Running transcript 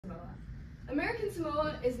Samoa. American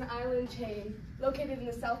Samoa is an island chain located in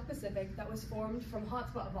the South Pacific that was formed from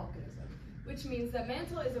hotspot volcanism, which means that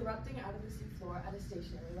mantle is erupting out of the seafloor at a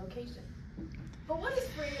stationary location. But what is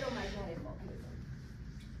phreatomagmatic volcanism?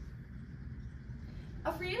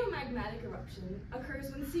 A phreatomagmatic eruption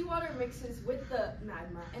occurs when seawater mixes with the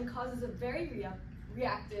magma and causes a very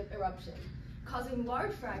reactive eruption, causing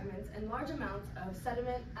large fragments and large amounts of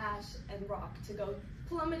sediment, ash, and rock to go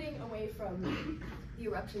plummeting away from the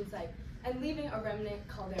eruption site and leaving a remnant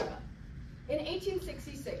caldera. In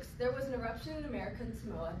 1866, there was an eruption in American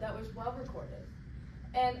Samoa that was well recorded.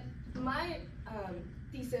 And my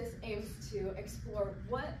thesis aims to explore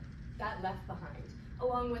what that left behind,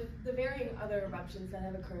 along with the varying other eruptions that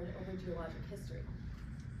have occurred over geologic history.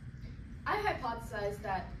 I hypothesized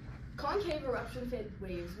that concave eruption fed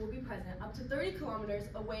waves will be present up to 30 kilometers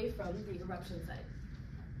away from the eruption site.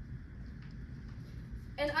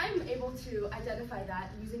 And I'm able to identify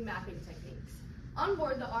that using mapping techniques. On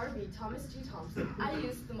board the RV Thomas G. Thompson, I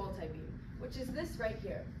used the multi-beam, which is this right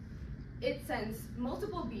here. It sends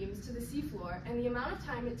multiple beams to the seafloor, and the amount of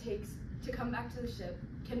time it takes to come back to the ship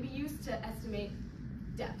can be used to estimate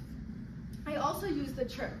depth. I also use the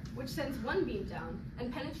chirp, which sends one beam down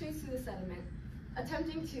and penetrates through the sediment,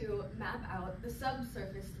 attempting to map out the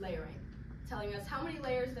subsurface layering, telling us how many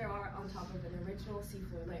layers there are on top of an original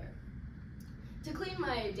seafloor layer. To clean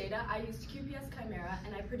my data, I used QPS Chimera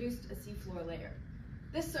and I produced a seafloor layer.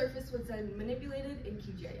 This surface was then manipulated in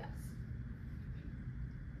QGIS.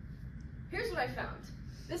 Here's what I found.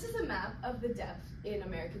 This is a map of the depth in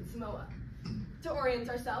American Samoa. To orient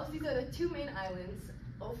ourselves, these are the two main islands,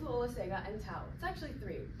 Ofu'olosega and Tau. It's actually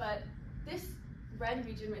three, but this red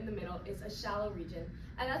region in the middle is a shallow region,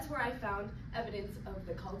 and that's where I found evidence of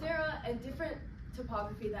the caldera and different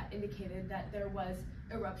topography that indicated that there was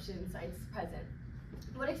eruption sites present.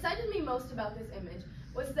 What excited me most about this image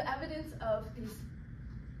was the evidence of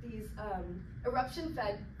these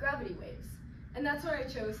eruption-fed gravity waves, and that's what I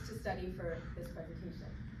chose to study for this presentation.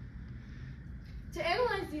 To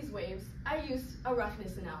analyze these waves, I used a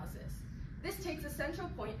roughness analysis. This takes a central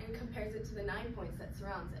point and compares it to the 9 points that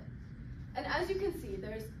surrounds it. And as you can see,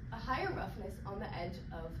 there's a higher roughness on the edge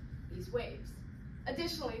of these waves.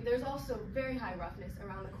 Additionally, there's also very high roughness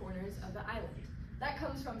around the corners of the island. That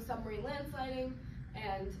comes from submarine landsliding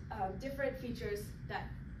and different features that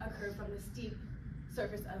occur from the steep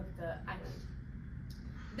surface of the island.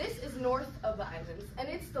 This is north of the islands, and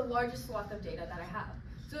it's the largest swath of data that I have.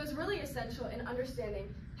 So it's really essential in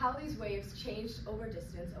understanding how these waves changed over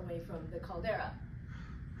distance away from the caldera.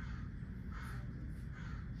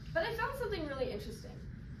 But I found something really interesting.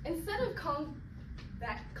 Instead of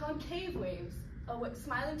concave waves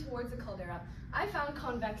smiling towards the caldera, I found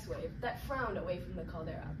convex waves that frowned away from the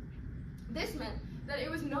caldera. This meant that it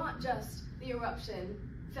was not just the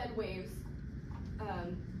eruption-fed waves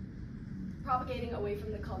propagating away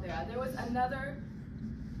from the caldera. There was another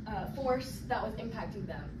force that was impacting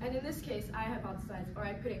them. And in this case, I hypothesize, or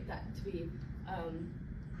I predict that to be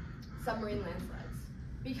submarine landslides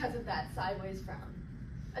because of that sideways frown.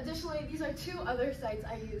 Additionally, these are two other sites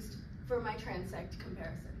I used for my transect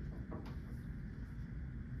comparison.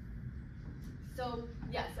 So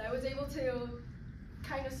yes, I was able to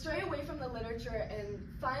kind of stray away from the literature and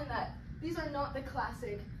find that these are not the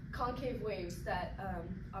classic concave waves that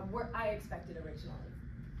I expected originally.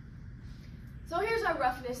 So here's our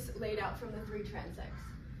roughness laid out from the three transects.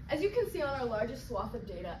 As you can see on our largest swath of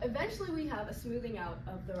data, eventually we have a smoothing out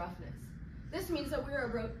of the roughness. This means that we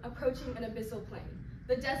are approaching an abyssal plain,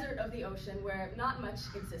 the desert of the ocean where not much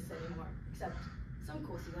exists anymore, except some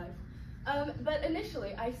cool sea life. But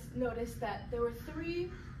initially, I noticed that there were three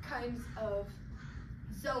kinds of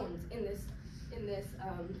zones in this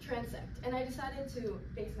transect, and I decided to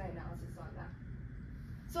base my analysis on that.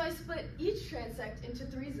 So I split each transect into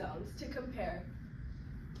three zones to compare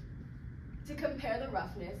the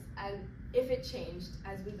roughness and if it changed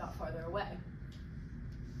as we got farther away.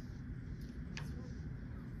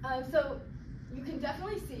 So you can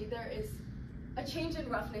definitely see there is a change in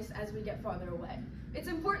roughness as we get farther away. It's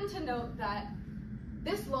important to note that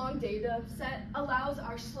this long data set allows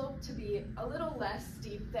our slope to be a little less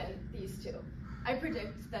steep than these two. I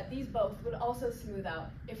predict that these both would also smooth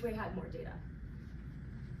out if we had more data.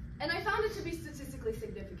 And I found it to be statistically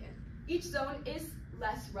significant. Each zone is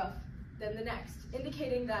less rough than the next,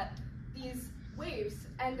 indicating that these waves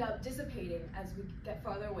end up dissipating as we get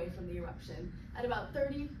farther away from the eruption at about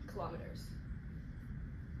 30 kilometers.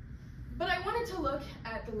 But I wanted to look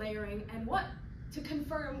at the layering and to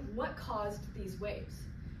confirm what caused these waves.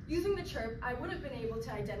 Using the chirp, I would have been able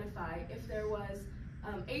to identify if there was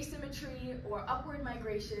asymmetry or upward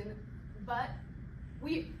migration, but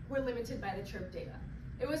we were limited by the chirp data.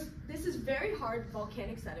 This is very hard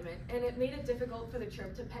volcanic sediment, and it made it difficult for the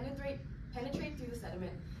chirp to penetrate through the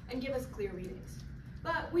sediment and give us clear readings.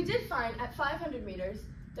 But we did find at 500 meters,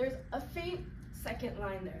 there's a faint second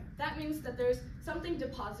line there. That means that there's something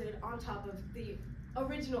deposited on top of the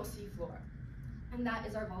original seafloor, and that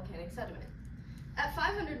is our volcanic sediment. At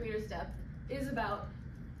 500 meters depth, it is about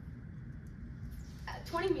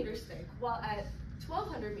 20 meters thick, while at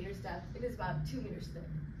 1,200 meters depth, it is about 2 meters thick,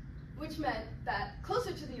 which meant that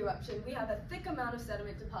closer to the eruption, we have a thick amount of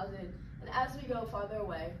sediment deposited, and as we go farther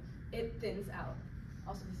away, it thins out.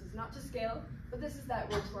 Also, this is not to scale, but this is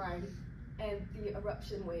that ridge line and the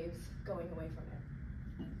eruption waves going away from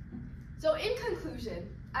it. So in conclusion,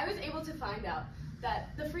 I was able to find out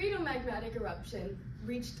that the Phreatomagmatic eruption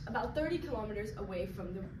reached about 30 kilometers away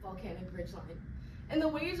from the volcanic ridgeline. And the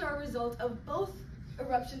waves are a result of both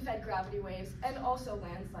eruption-fed gravity waves and also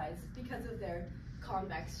landslides because of their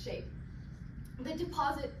convex shape. The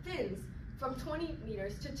deposit thins from 20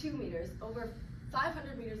 meters to 2 meters over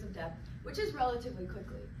 500 meters of depth, which is relatively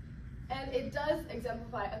quickly. And it does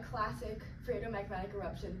exemplify a classic phreatomagmatic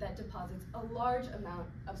eruption that deposits a large amount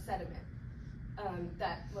of sediment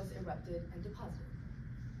that was erupted and deposited.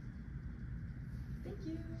 Thank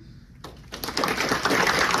you.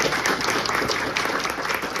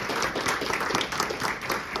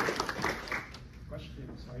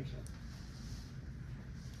 Questions, Aisha?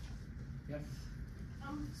 Yes?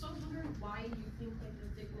 So I was wondering why you think like the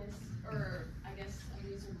thickness, or I guess a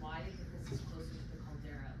reason why the thickness is closer to the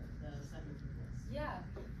caldera, the sediment thickness. Yeah.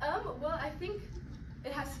 Well, I think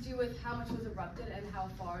it has to do with how much was erupted and how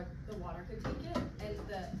far the water could take it, and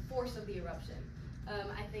the force of the eruption.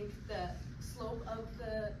 I think the slope of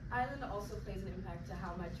the island also plays an impact to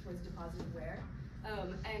how much was deposited where.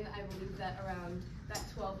 And I believe that around that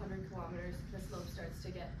 1,200 kilometers, the slope starts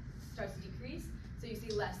to decrease, so you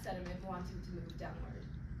see less sediment wanting to move downward.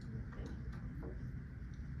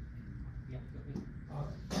 Yeah,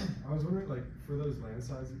 I was wondering, like, for those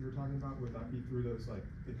landslides that you were talking about, would that be through those, like,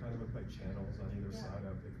 they kind of look like channels on either side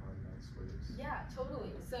of the convex waves? Yeah,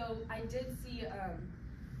 totally. So I did see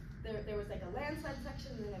there was like a landslide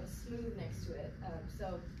section, and then it was smooth next to it.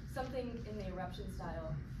 So something in the eruption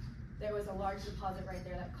style, there was a large deposit right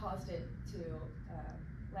there that caused it to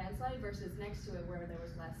landslide versus next to it where there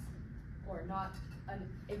was less or not an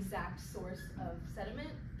exact source of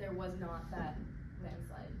sediment, there was not that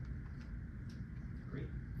landslide. Great,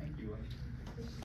 thank you, Aisha.